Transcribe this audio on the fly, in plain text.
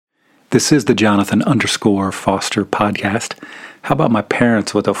This is the Jonathan_Foster podcast. How about my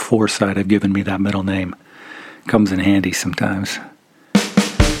parents with the foresight of giving me that middle name? Comes in handy sometimes.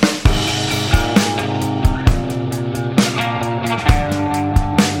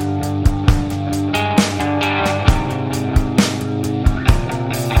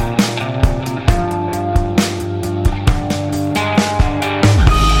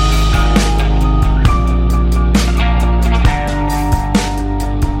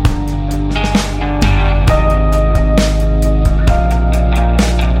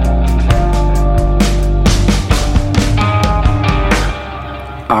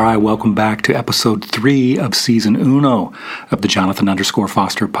 Welcome back to episode 3 of season 1 of the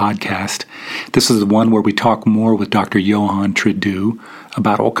Jonathan_Foster podcast. This is the one where we talk more with Dr. Johann Tredoux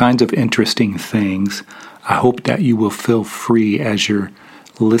about all kinds of interesting things. I hope that you will feel free as you're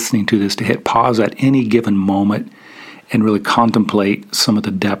listening to this to hit pause at any given moment and really contemplate some of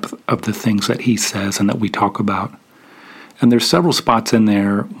the depth of the things that he says and that we talk about. And there's several spots in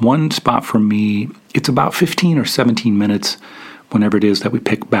there. One spot for me, it's about 15 or 17 minutes whenever it is that we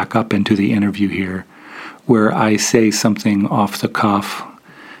pick back up into the interview here, where I say something off the cuff,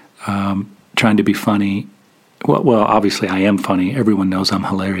 trying to be funny. Well, obviously I am funny. Everyone knows I'm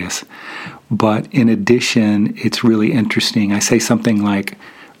hilarious. But in addition, it's really interesting. I say something like,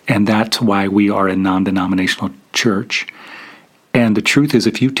 and that's why we are a non-denominational church. And the truth is,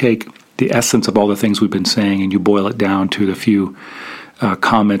 if you take the essence of all the things we've been saying and you boil it down to the few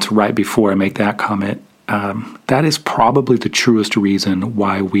comments right before I make that comment, that is probably the truest reason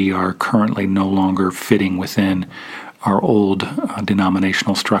why we are currently no longer fitting within our old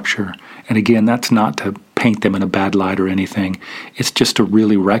denominational structure. And again, that's not to paint them in a bad light or anything. It's just to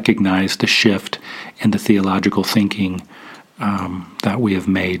really recognize the shift in the theological thinking that we have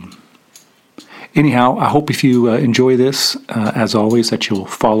made. Anyhow, I hope if you enjoy this, as always, that you'll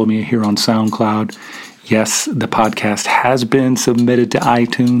follow me here on SoundCloud. Yes, the podcast has been submitted to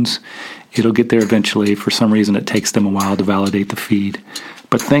iTunes. It'll get there eventually. For some reason, it takes them a while to validate the feed.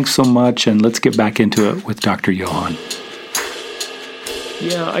 But thanks so much, and let's get back into it with Dr. Johann.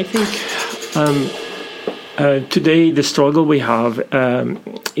 Yeah, I think today the struggle we have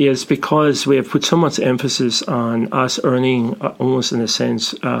is because we have put so much emphasis on us earning, almost in a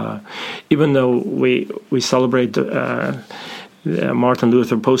sense, even though we celebrate Martin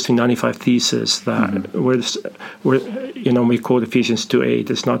Luther posting 95 Theses that we quote Ephesians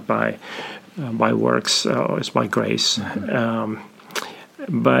 2:8. It's not by works, it's by grace.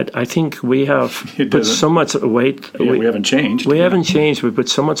 But I think we have put so much weight. Yeah, we haven't changed. We haven't changed. We put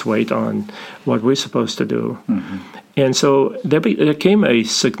so much weight on what we're supposed to do. Mm-hmm. And so there came a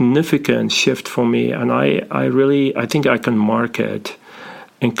significant shift for me, and I think I can mark it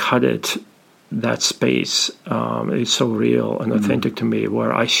and cut it. That space is so real and authentic to me,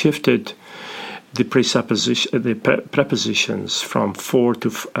 where I shifted the prepositions from for to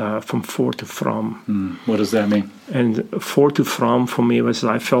from. What does that mean? And for to from for me was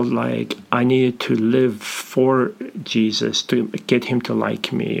I felt like I needed to live for Jesus to get him to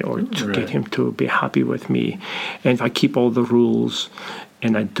like me or to get him to be happy with me. And if I keep all the rules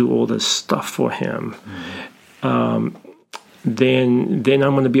and I do all this stuff for him, then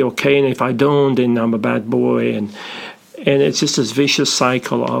I'm going to be okay, and if I don't, then I'm a bad boy, and it's just this vicious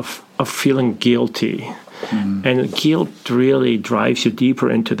cycle of feeling guilty, and guilt really drives you deeper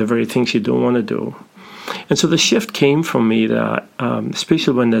into the very things you don't want to do. And so the shift came from me that,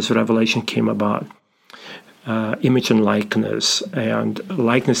 especially when this revelation came about, image and likeness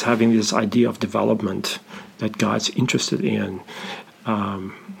having this idea of development that God's interested in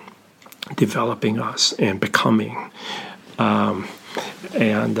developing us and becoming.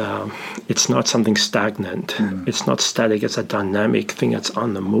 It's not something stagnant. It's not static. It's a dynamic thing that's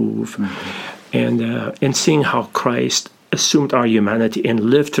on the move. And seeing how Christ assumed our humanity and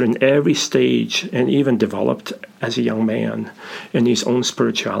lived through in every stage and even developed as a young man in his own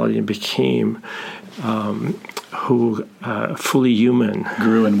spirituality and became fully human.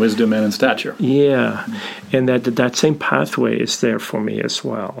 Grew in wisdom and in stature. Yeah. And that same pathway is there for me as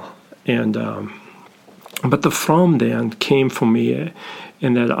well. And but the from then came for me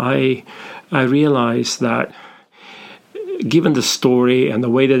in that I realized that given the story and the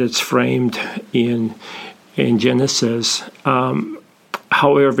way that it's framed in Genesis,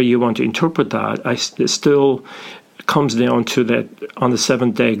 however you want to interpret that, it still comes down to that on the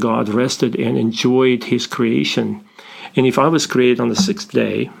seventh day God rested and enjoyed his creation. And if I was created on the sixth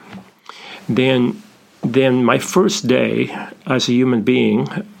day, then my first day as a human being,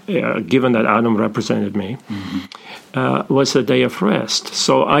 given that Adam represented me, was a day of rest.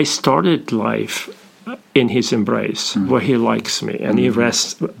 So I started life in His embrace, where He likes me, and He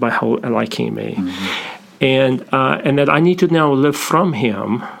rests by liking me. And that I need to now live from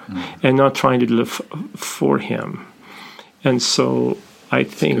Him and not trying to live for Him. And so I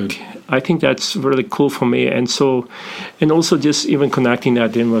think that's really cool for me. And so, and also just even connecting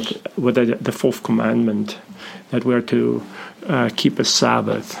that in with the fourth commandment, that we're to keep a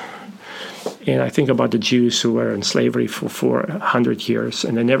Sabbath. And I think about the Jews who were in slavery for 400 years,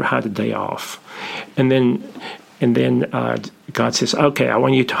 and they never had a day off. And then God says, okay, I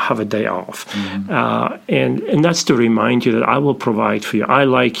want you to have a day off. And that's to remind you that I will provide for you. I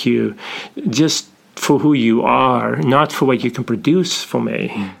like you just for who you are, not for what you can produce for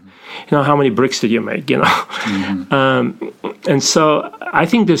me. You know, how many bricks did you make, you know? And so I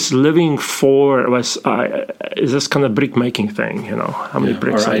think this living for is this kind of brick-making thing, you know? How many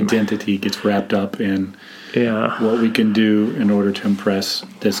bricks our identity gets wrapped up in what we can do in order to impress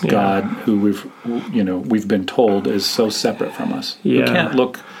this God who we've been told is so separate from us.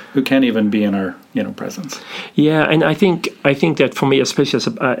 Who can't even be in our presence. Yeah, and I think that for me, especially as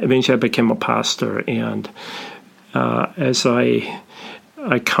eventually I became a pastor, and as I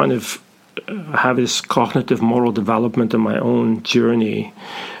kind of have this cognitive moral development in my own journey,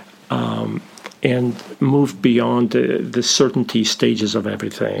 and move beyond the certainty stages of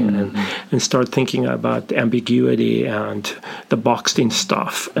everything, and start thinking about the ambiguity and the boxed-in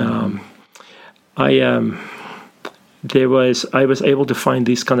stuff. I was able to find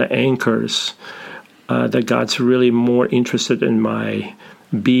these kind of anchors that God's really more interested in my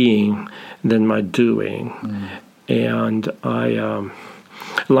being than my doing, and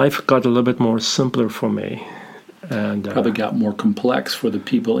life got a little bit more simpler for me. And probably got more complex for the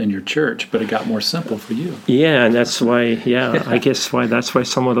people in your church, but it got more simple for you. Yeah, and that's why. I guess that's why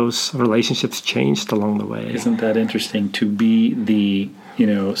some of those relationships changed along the way. Isn't that interesting to be the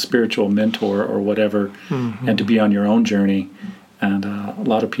spiritual mentor or whatever, and to be on your own journey? And a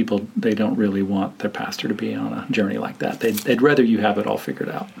lot of people, they don't really want their pastor to be on a journey like that. They'd rather you have it all figured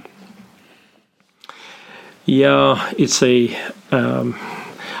out. Yeah, it's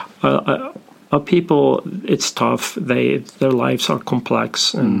people, it's tough. Their lives are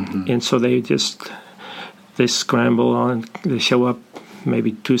complex, and so they scramble on. They show up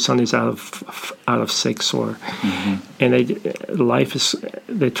maybe 2 Sundays out of 6, or and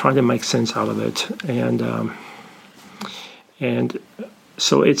they try to make sense out of it, and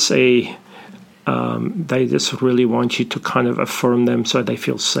so it's they just really want you to kind of affirm them so they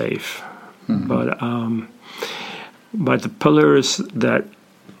feel safe, but the pillars that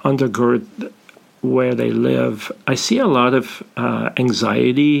undergird where they live, I see a lot of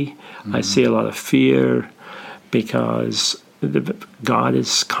anxiety. I see a lot of fear, because God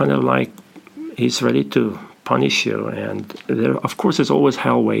is kind of like He's ready to punish you, and there, of course, there's always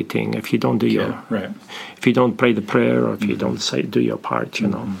hell waiting if you don't do if you don't pray the prayer, or if you don't do your part, you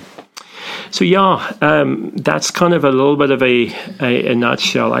know. So that's kind of a little bit of a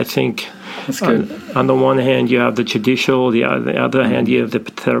nutshell, I think. That's good. On the one hand, you have the judicial, the other hand, you have the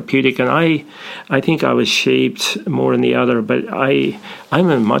therapeutic, and I think I was shaped more in the other, but I'm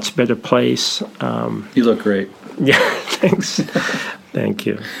in a much better place. You look great. Yeah, thanks. Thank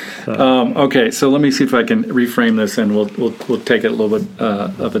you. Okay, so let me see if I can reframe this, and we'll take it a little bit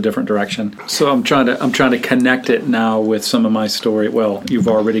of a different direction. So I'm trying to connect it now with some of my story. Well, you've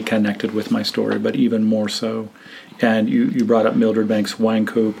already connected with my story, but even more so. And you brought up Mildred Banks Wine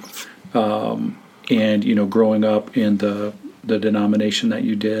Coop, and growing up in the denomination that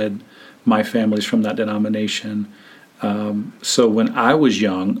you did. My family's from that denomination. So when I was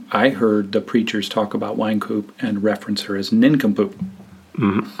young, I heard the preachers talk about Wine Coop and reference her as nincompoop.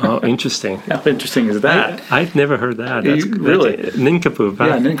 Oh, interesting. How interesting is that? I've never heard that. Really? Nincompoop. Huh?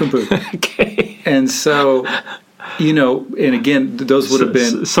 Yeah, nincompoop. Okay. And so, and again, those would have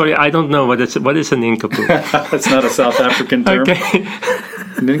been... Sorry, I don't know what is a nincompoop. That's not a South African term. Okay.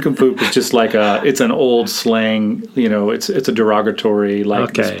 Nincompoop is just like it's an old slang, it's a derogatory,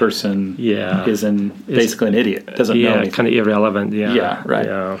 like this person is basically an idiot, doesn't know anything. Kind of irrelevant, Yeah, right.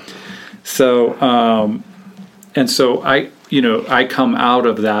 Yeah. So, and so I come out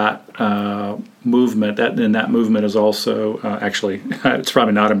of that movement, and that movement is also, actually, it's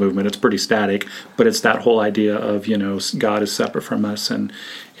probably not a movement, it's pretty static, but it's that whole idea of, God is separate from us, and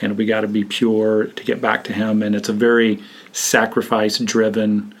we got to be pure to get back to Him, and it's a very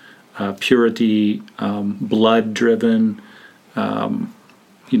sacrifice-driven, purity, blood-driven,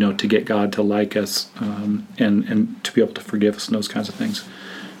 to get God to like us, and to be able to forgive us and those kinds of things.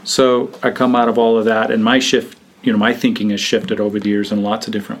 So I come out of all of that, and my shift, my thinking has shifted over the years in lots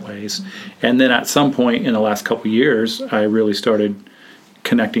of different ways. And then at some point in the last couple of years, I really started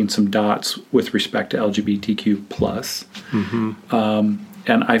connecting some dots with respect to LGBTQ plus.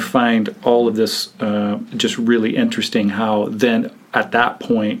 And I find all of this just really interesting, how then at that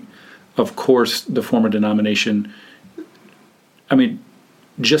point, of course, the former denomination, I mean,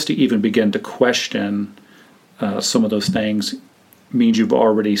 just to even begin to question some of those things means you've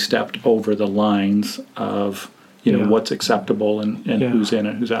already stepped over the lines of, what's acceptable and who's in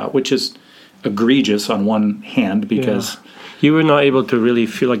and who's out, which is egregious on one hand because... You were not able to really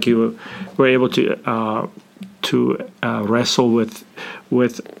feel like you were able to wrestle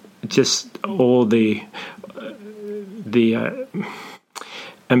with just all the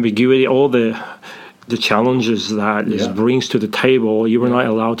ambiguity, all the challenges that this brings to the table. You were not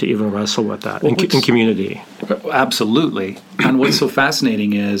allowed to even wrestle with that in community. Absolutely. And what's so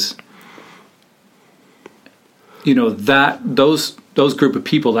fascinating is, that those group of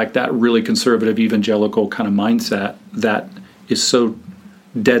people, like that really conservative evangelical kind of mindset that is so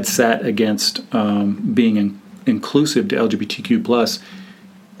dead set against being inclusive to LGBTQ plus,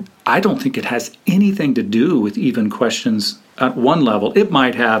 I don't think it has anything to do with even questions at one level. It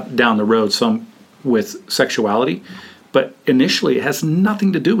might have down the road some with sexuality, but initially it has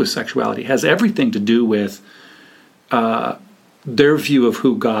nothing to do with sexuality. It has everything to do with their view of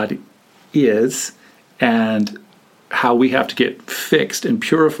who God is and how we have to get fixed and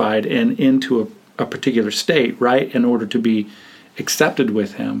purified and into a particular state, right, in order to be accepted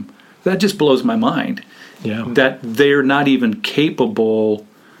with Him. That just blows my mind. Yeah. That they're not even capable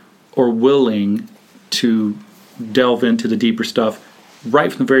or willing to delve into the deeper stuff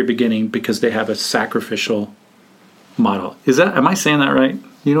right from the very beginning because they have a sacrificial model. Am I saying that right?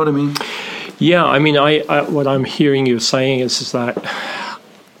 You know what I mean? Yeah, I mean, I what I'm hearing you saying is that,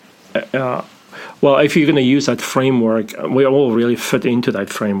 well, if you're going to use that framework, we all really fit into that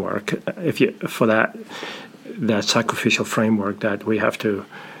framework. For that sacrificial framework, that we have to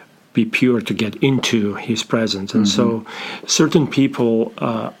be pure to get into His presence, and so certain people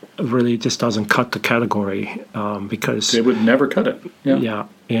really just doesn't cut the category because they would never cut it. Yeah,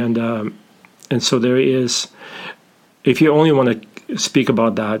 and so there is. If you only want to speak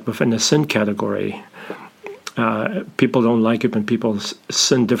about that within the sin category, people don't like it when people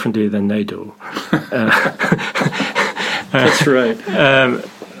sin differently than they do. That's right.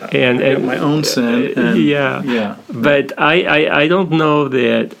 And my own sin. And, But I don't know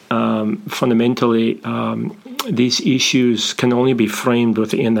that fundamentally these issues can only be framed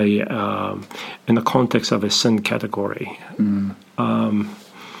within in the context of a sin category.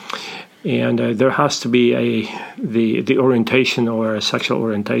 And there has to be the orientation or a sexual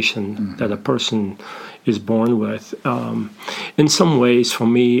orientation that a person is born with. In some ways, for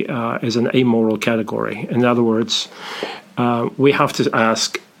me, is an amoral category. In other words, we have to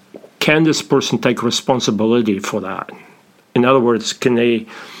ask, can this person take responsibility for that? In other words, can they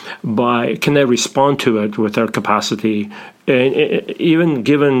respond to it with their capacity, and even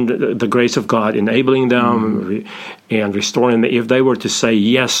given the grace of God enabling them and restoring them? If they were to say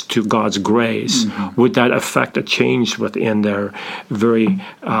yes to God's grace, would that affect a change within their very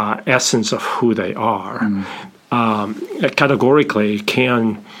essence of who they are? Categorically,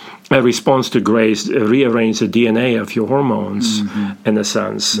 can a response to grace rearrange the DNA of your hormones, in a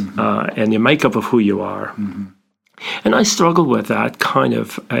sense, and the makeup of who you are? And I struggle with that kind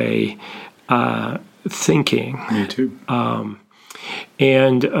of a thinking. Me too.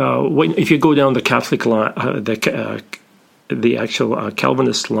 And if you go down the Catholic line, the actual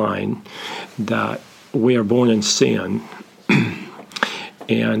Calvinist line, that we are born in sin,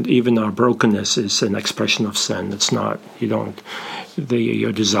 and even our brokenness is an expression of sin. It's not.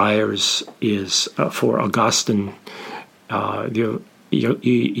 Your desires is for Augustine. You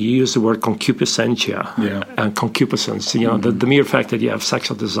use the word concupiscentia and concupiscence. The mere fact that you have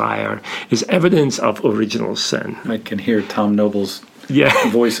sexual desire is evidence of original sin. I can hear Tom Noble's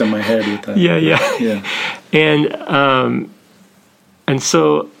voice in my head with that. And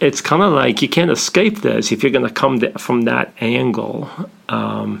so it's kind of like you can't escape this if you're going to come from that angle.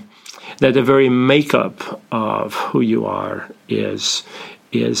 That the very makeup of who you are is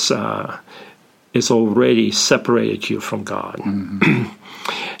already separated you from God.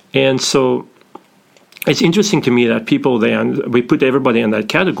 And so it's interesting to me that people then, we put everybody in that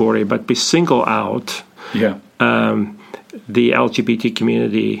category, but we single out the LGBT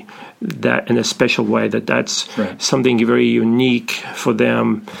community that in a special way, that's something very unique for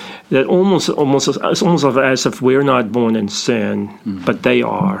them, that almost as if we're not born in sin, but they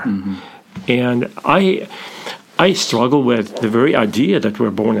are. And I struggle with the very idea that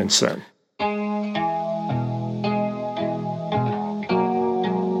we're born in sin.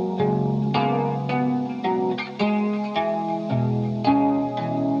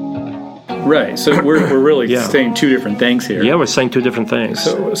 Right. So we're really saying two different things here. Yeah, we're saying two different things.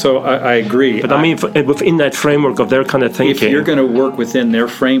 So I agree. But I mean, within that framework of their kind of thinking, if you're going to work within their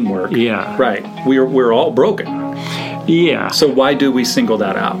framework, right, we're all broken. Yeah. So why do we single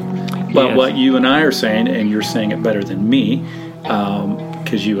that out? But what you and I are saying, and you're saying it better than me,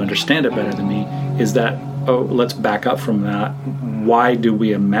 because you understand it better than me, is that, let's back up from that. Why do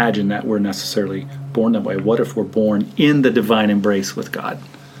we imagine that we're necessarily born that way? What if we're born in the divine embrace with God?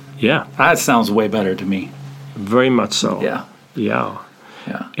 Yeah. That sounds way better to me. Very much so. Yeah. Yeah.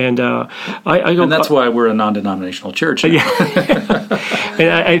 Yeah. And and that's why we're a non-denominational church. Yeah.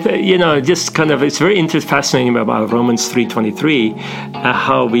 And just kind of, it's very fascinating about Romans 3:23,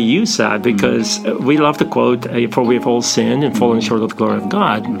 how we use that, because we love to quote, "For we have all sinned and fallen short of the glory of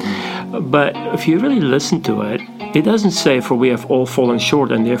God." But if you really listen to it, it doesn't say, "For we have all fallen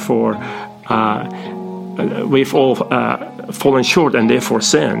short and therefore we've all fallen short and therefore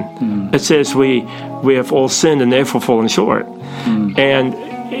sin." It says we have all sinned and therefore fallen short. And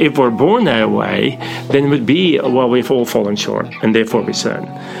if we're born that way, then it would be, well, we've all fallen short and therefore we sin.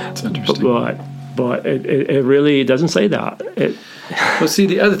 That's interesting. But it really doesn't say that. Well, see,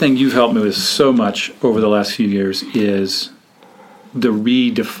 the other thing you've helped me with so much over the last few years is the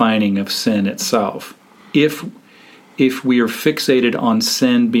redefining of sin itself. If we are fixated on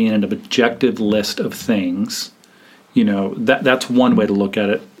sin being an objective list of things, that's one way to look at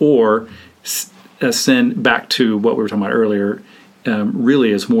it. Or sin, back to what we were talking about earlier,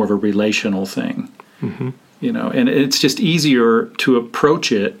 really is more of a relational thing. And it's just easier to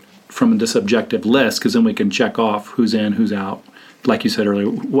approach it from this objective list, because then we can check off who's in, who's out. Like you said earlier,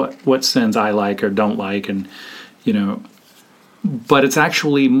 what sins I like or don't like, and but it's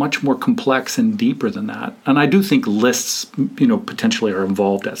actually much more complex and deeper than that. And I do think lists, potentially are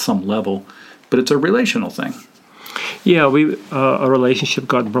involved at some level, but it's a relational thing. Yeah, a relationship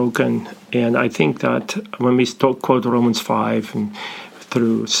got broken, and I think that when we quote Romans 5, and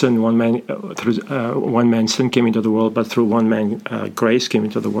through sin one man sin came into the world, but through one man grace came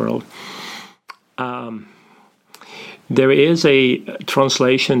into the world. There is a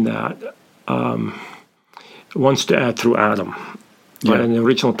translation that wants to add through Adam, but in the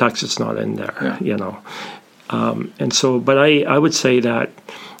original text it's not in there. And so, but I would say that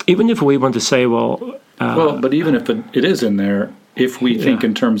even if we want to say, but even if it is in there, if we think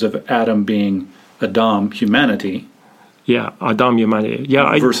in terms of Adam being Adam, humanity. Yeah, Adam, humanity.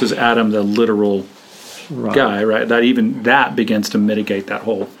 Yeah, versus Adam, the literal guy, right? That begins to mitigate that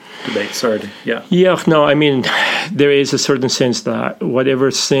whole debate. Sorry. Yeah, no, I mean, there is a certain sense that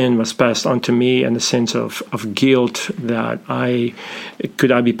whatever sin was passed on to me, and the sense of guilt that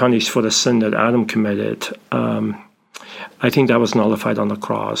could I be punished for the sin that Adam committed, I think that was nullified on the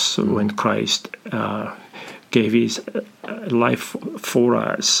cross when Christ gave his life for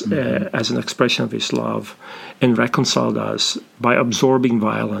us as an expression of his love, and reconciled us by absorbing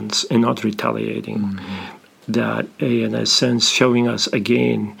violence and not retaliating. That, in a sense, showing us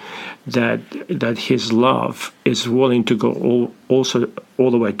again that his love is willing to go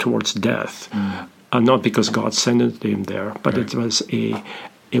all the way towards death, not because God sent him there, but it was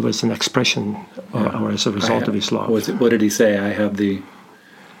an expression or as a result of his love. What did he say? I have the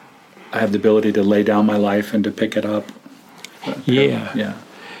ability to lay down my life and to pick it up.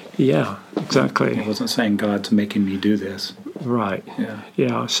 Yeah, exactly. He wasn't saying God's making me do this. Right.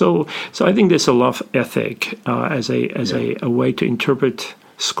 Yeah. So I think there's a love ethic as a way to interpret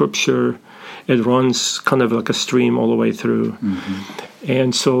Scripture. It runs kind of like a stream all the way through.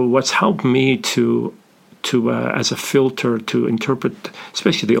 And so what's helped me to as a filter to interpret,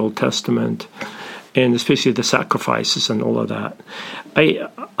 especially the Old Testament, and especially the sacrifices and all of that,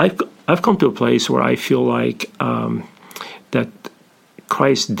 I've come to a place where I feel like that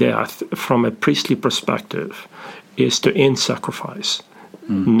Christ's death, from a priestly perspective, is to end sacrifice,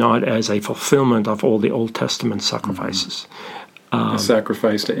 not as a fulfillment of all the Old Testament sacrifices. A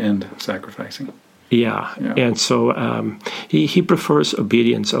sacrifice to end sacrificing. Yeah. And so he prefers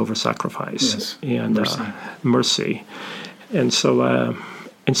obedience over sacrifice, and mercy. And so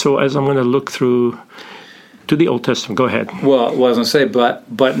as I'm going to look through to the Old Testament, go ahead. Well, I was going to say,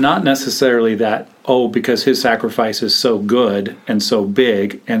 but not necessarily that, because his sacrifice is so good and so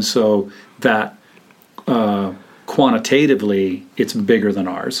big, and so that quantitatively it's bigger than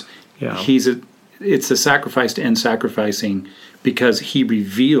ours. Yeah. It's a sacrifice to end sacrificing, because he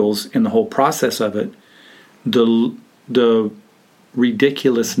reveals in the whole process of it the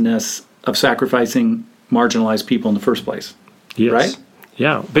ridiculousness of sacrificing marginalized people in the first place. Yes. Right?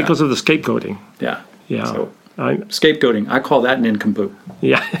 Yeah, because of the scapegoating. Yeah. So, scapegoating, I call that nincompoop.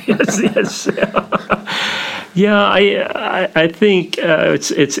 Yeah, yes. Yeah, I think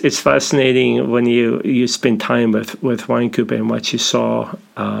it's fascinating when you spend time with Wynkoop and what you saw.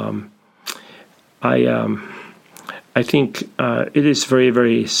 I think it is very,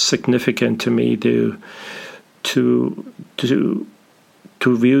 very significant to me to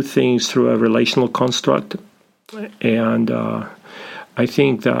view things through a relational construct, and I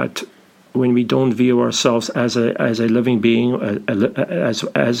think that when we don't view ourselves as a living being, as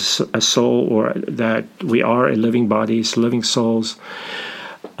a soul, or that we are a living bodies, living souls,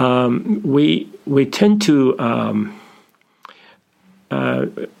 we tend to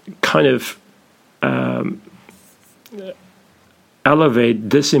kind of elevate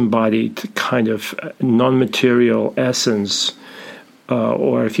disembodied kind of non-material essence,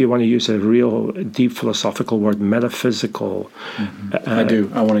 or if you want to use a real deep philosophical word, metaphysical. I do.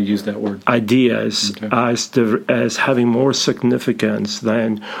 I want to use that word. Ideas as having more significance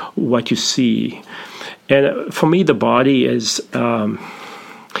than what you see. And for me, the body is the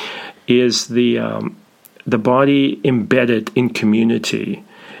body embedded in community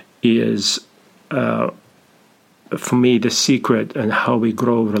is. For me, the secret and how we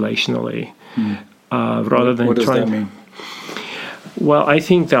grow relationally, rather than what does trying. That mean? Well, I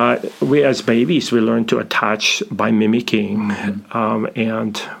think that we, as babies, we learn to attach by mimicking,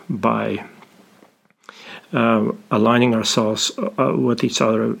 and by aligning ourselves with each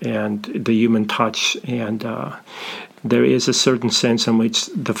other and the human touch. And there is a certain sense in which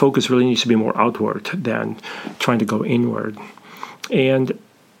the focus really needs to be more outward than trying to go inward. And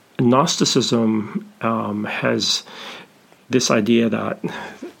Gnosticism has this idea that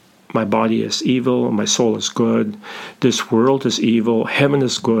my body is evil, my soul is good, this world is evil, heaven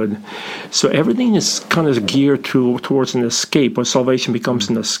is good. So everything is kind of geared towards an escape, where salvation becomes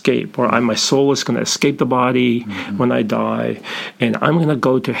an escape, or my soul is going to escape the body when I die, and I'm going to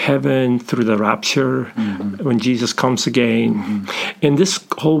go to heaven through the rapture when Jesus comes again. And this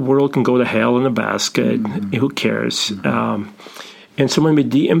whole world can go to hell in a basket. Who cares? And so when we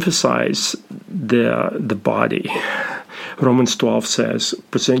de-emphasize the body, Romans 12 says,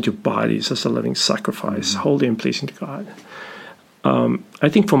 present your bodies as a living sacrifice, holy and pleasing to God. I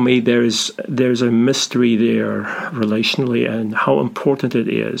think for me there's a mystery there relationally, and how important it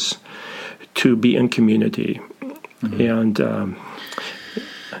is to be in community. And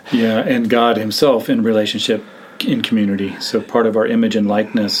and God himself in relationship in community. So part of our image and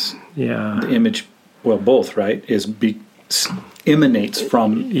likeness, the image, well, both, right, emanates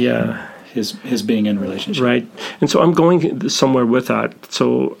from his being in relationship. Right. And so I'm going somewhere with that.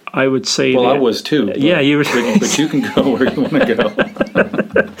 So I would say... Well, I was too. But, you were... but you can go where you want to go.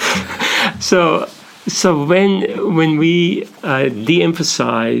 So when we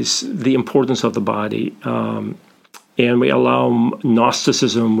de-emphasize the importance of the body, and we allow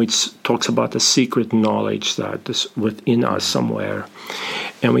Gnosticism, which talks about the secret knowledge that is within us somewhere,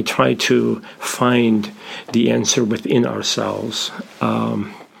 and we try to find the answer within ourselves,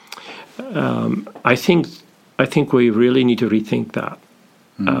 I think we really need to rethink that.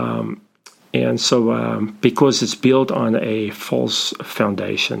 And so because it's built on a false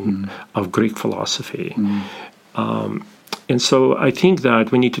foundation of Greek philosophy. And so I think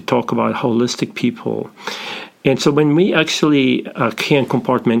that we need to talk about holistic people. And so when we actually can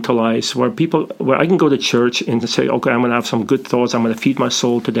compartmentalize, where I can go to church and say, okay, I'm going to have some good thoughts, I'm going to feed my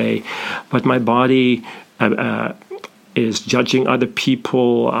soul today, but my body is judging other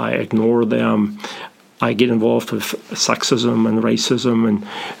people, I ignore them, I get involved with sexism and racism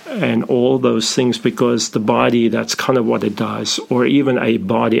and all those things, because the body, that's kind of what it does. Or even a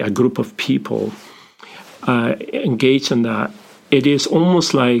group of people engage in that. It is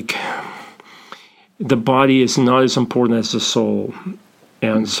almost like the body is not as important as the soul.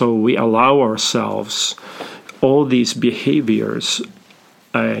 And so we allow ourselves all these behaviors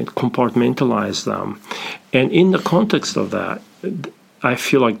and compartmentalize them. And in the context of that, I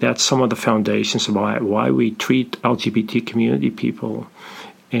feel like that's some of the foundations of why we treat LGBT community people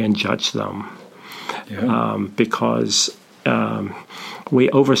and judge them. Because we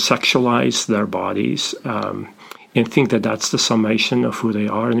over-sexualize their bodies, and think that that's the summation of who they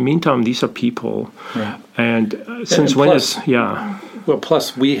are. In the meantime, these are people. Right. And since when is... Well,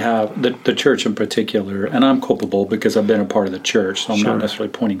 plus we have, the church in particular, and I'm culpable because I've been a part of the church, so I'm not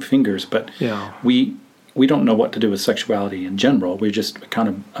necessarily pointing fingers, but we don't know what to do with sexuality in general. We're just kind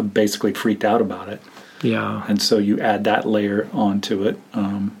of basically freaked out about it. Yeah. And so you add that layer onto it.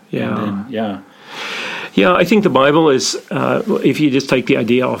 Yeah, I think the Bible is, if you just take the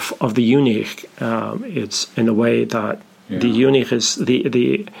idea of the eunuch, it's in a way that the eunuch is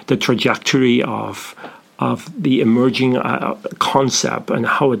the trajectory of the emerging concept and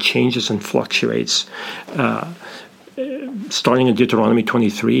how it changes and fluctuates. Starting in Deuteronomy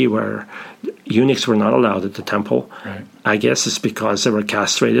 23, where eunuchs were not allowed at the temple. Right. I guess it's because they were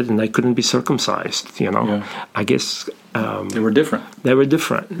castrated and they couldn't be circumcised. Yeah. I guess they were different. They were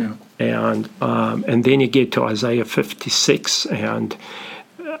different. Yeah. And then you get to Isaiah 56, and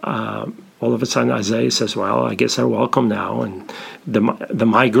all of a sudden Isaiah says, well, I guess they're welcome now, and the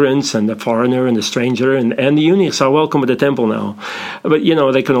migrants and the foreigner and the stranger and the eunuchs are welcome at the temple now. But,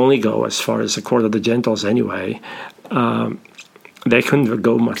 they can only go as far as the court of the Gentiles anyway. They couldn't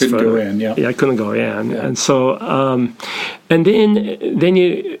go much further. Couldn't go in, yeah. Yeah, couldn't go in. Yeah. And so, and then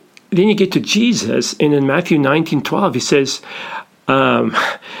you get to Jesus, and in Matthew 19:12, he says,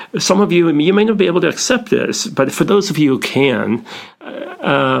 some of you may not be able to accept this, but for those of you who can,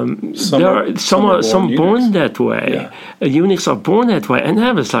 some are born that way. Yeah. Eunuchs are born that way. And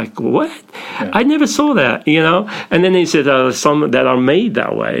I was like, what? Yeah. I never saw that, And then he said, some that are made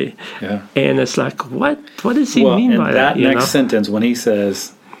that way. Yeah. And it's like, what does he mean by that? That next sentence, when he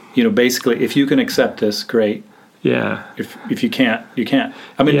says, basically, if you can accept this, great. Yeah. If you can't, you can't.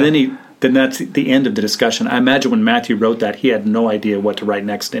 I mean, then that's the end of the discussion. I imagine when Matthew wrote that, he had no idea what to write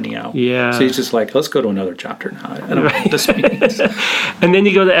next anyhow. Yeah. So he's just like, let's go to another chapter now. I don't know what this means. And then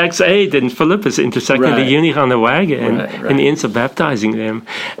you go to Acts 8, and Philip is intersecting the eunuch on the wagon, and he ends up baptizing them.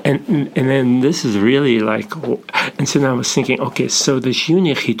 And then this is really like, and so now I was thinking, okay, so this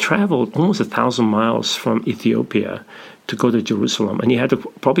eunuch, he traveled almost 1,000 miles from Ethiopia to go to Jerusalem, and he had to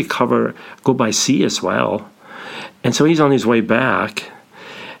probably go by sea as well. And so he's on his way back.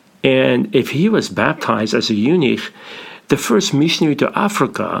 And if he was baptized as a eunuch, the first missionary to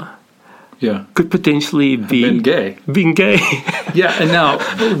Africa could potentially be being gay. Yeah, and now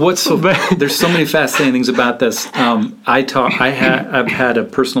there's so many fascinating things about this. I've had a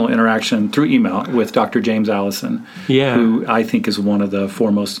personal interaction through email with Dr. James Allison, who I think is one of the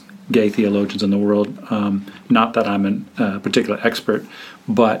foremost gay theologians in the world. Not that I'm a particular expert,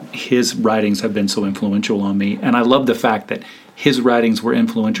 but his writings have been so influential on me. And I love the fact that his writings were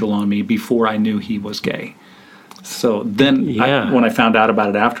influential on me before I knew he was gay. So then when I found out about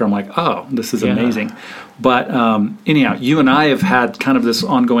it after, I'm like, oh, this is amazing. But anyhow, you and I have had kind of this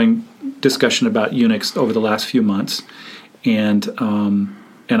ongoing discussion about eunuchs over the last few months. And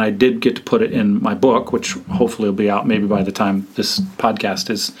I did get to put it in my book, which hopefully will be out maybe by the time this podcast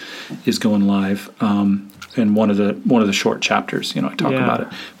is going live. In one of the short chapters, I talk about it.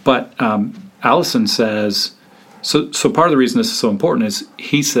 But Allison says, so part of the reason this is so important is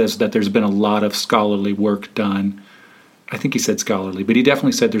he says that there's been a lot of scholarly work done. I think he said scholarly, but he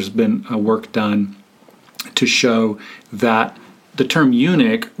definitely said there's been a work done to show that the term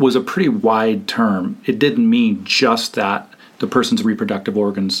eunuch was a pretty wide term. It didn't mean just that the person's reproductive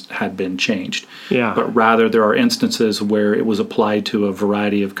organs had been changed. Yeah. But rather there are instances where it was applied to a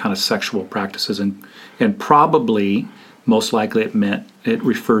variety of kind of sexual practices, and probably, most likely it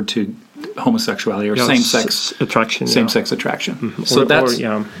referred to homosexuality or same-sex attraction. Same-sex attraction. Mm-hmm.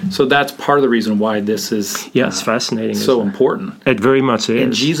 So that's part of the reason why this is it's fascinating. So important. It very much is.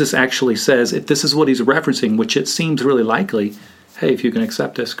 And Jesus actually says, if this is what he's referencing, which it seems really likely, hey, if you can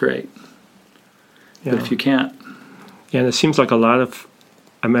accept this, great. Yeah. But if you can't. Yeah, and it seems like a lot of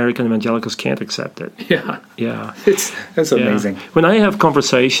American evangelicals can't accept it. Yeah. Yeah. That's amazing. When I have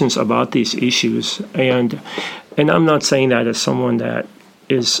conversations about these issues, and I'm not saying that as someone that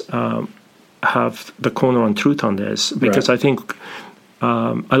is have the corner on truth on this, because I think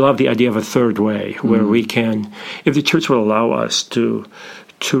I love the idea of a third way where we can, if the church will allow us to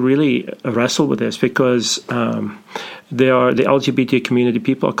really wrestle with this, because the LGBT community,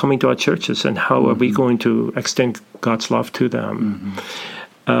 people are coming to our churches, and how are we going to extend God's love to them?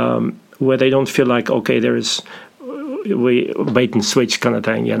 Where they don't feel like, okay, there's we bait and switch kind of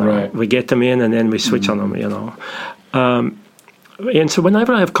thing, we get them in and then we switch on them, and so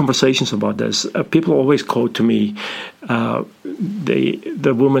whenever I have conversations about this, people always quote to me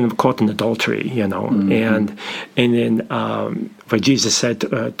the woman caught in adultery, and then where Jesus said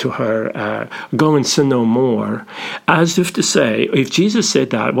to her, "Go and sin no more," as if to say, if Jesus said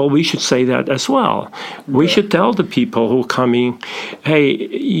that, well, we should say that as well. We should tell the people who are coming,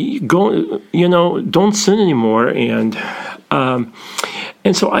 "Hey, go, don't sin anymore," and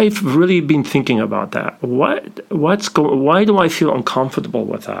so I've really been thinking about that. Why do I feel uncomfortable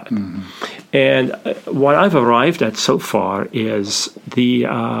with that? Mm-hmm. And what I've arrived at so far is we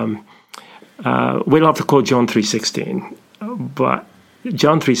love to quote John 3:16, but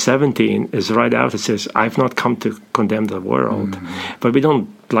John 3:17 is right out. It says, "I've not come to condemn the world," but we don't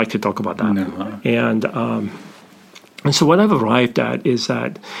like to talk about that. No. And so what I've arrived at is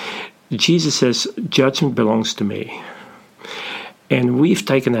that Jesus says, judgment belongs to me. And we've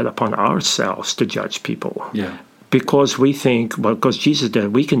taken that upon ourselves to judge people. Yeah. Because we think, well, because Jesus did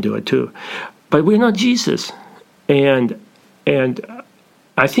it, we can do it too. But we're not Jesus. And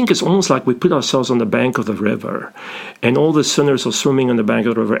I think it's almost like we put ourselves on the bank of the river, and all the sinners are swimming on the bank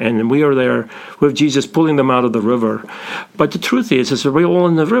of the river, and we are there with Jesus pulling them out of the river. But the truth is that we're all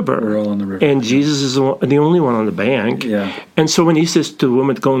in the river. We're all in the river. And Jesus is the only one on the bank. Yeah. And so when he says to the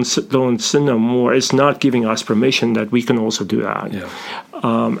woman, go and don't sin no more, it's not giving us permission that we can also do that. Yeah.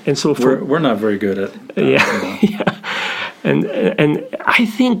 And so we're not very good at that. Yeah. Yeah. And I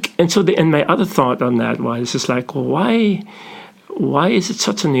think, and so and my other thought on that was, it's like, well, why is it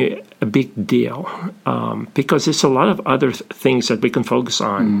such a big deal? Because there's a lot of other things that we can focus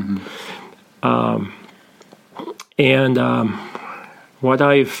on. Mm-hmm. What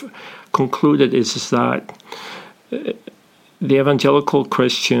I've concluded is that the evangelical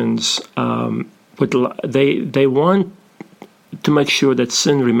Christians, they want to make sure that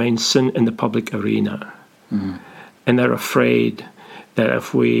sin remains sin in the public arena. Mm-hmm. And they're afraid that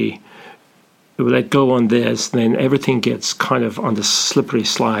if we let go on this, then everything gets kind of on the slippery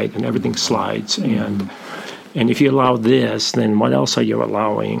slide, and everything slides. Mm-hmm. And if you allow this, then what else are you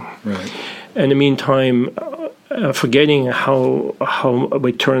allowing? Right. In the meantime, forgetting how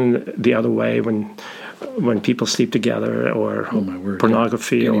we turn the other way when people sleep together, or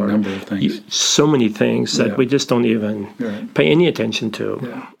pornography, any or number of things. So many things that we just don't even pay any attention to.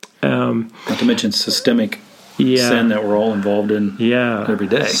 Yeah. Not to mention systemic sin that we're all involved in every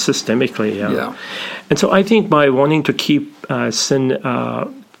day. Systemically, yeah. And so I think by wanting to keep sin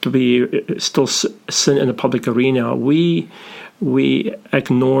to be still sin in the public arena, we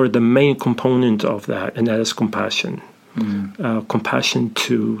ignore the main component of that, and that is compassion. Mm-hmm. Compassion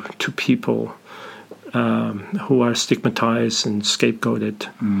to people who are stigmatized and scapegoated.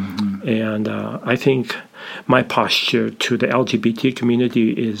 Mm-hmm. And I think my posture to the LGBT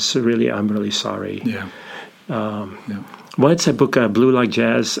community is really, I'm really sorry. Yeah. What's that book, Blue Like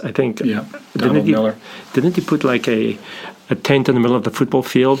Jazz? I think. Yeah. Donald Miller. Didn't he put like a tent in the middle of the football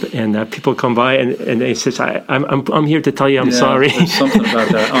field, and people come by and he says, "I'm here to tell you I'm sorry." There's something about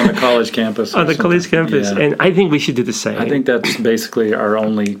that on the college campus. On the college campus, and I think we should do the same. I think that's basically our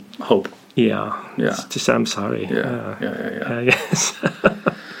only hope. Yeah. Just I'm sorry. Yeah. Yes.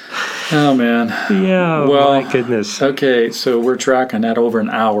 Oh, man. Yeah, well, my goodness. Okay, so we're tracking at over an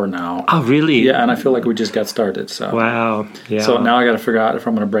hour now. Oh, really? Yeah, and I feel like we just got started. So. Wow, yeah. So now I got to figure out if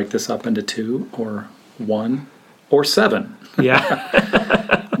I'm going to break this up into 2 or 1 or 7. Yeah.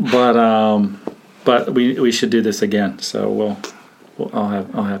 But we should do this again. So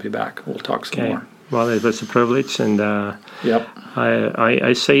I'll have you back. We'll talk some more. Well, it was a privilege, and yep.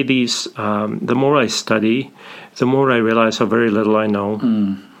 I say these. The more I study, the more I realize how very little I know.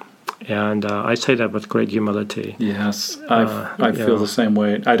 Mm. And I say that with great humility. Yes, I feel the same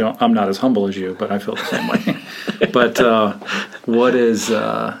way. I'm not as humble as you, but I feel the same way. But what is?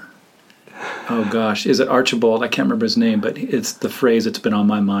 Oh gosh, is it Archibald? I can't remember his name, but it's the phrase that's been on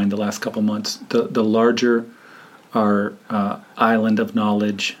my mind the last couple months. The larger our island of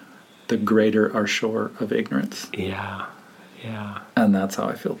knowledge, the greater our shore of ignorance. Yeah. And that's how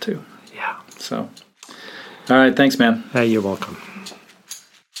I feel too. Yeah. So, all right, thanks, man. Hey, you're welcome.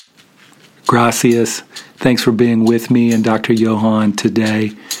 Gracias. Thanks for being with me and Dr. Johann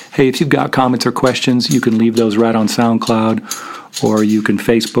today. Hey, if you've got comments or questions, you can leave those right on SoundCloud, or you can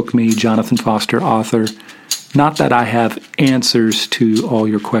Facebook me, Jonathan Foster, author. Not that I have answers to all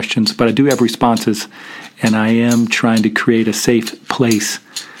your questions, but I do have responses, and I am trying to create a safe place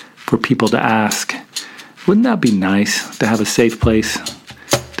for people to ask. Wouldn't that be nice to have a safe place?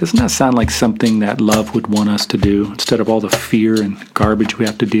 Doesn't that sound like something that love would want us to do, instead of all the fear and garbage we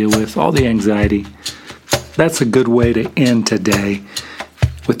have to deal with, all the anxiety? That's a good way to end today,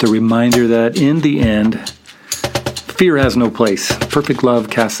 with the reminder that in the end, fear has no place. Perfect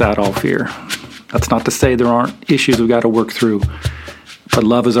love casts out all fear. That's not to say there aren't issues we've got to work through, but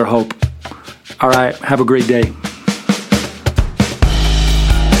love is our hope. All right, have a great day.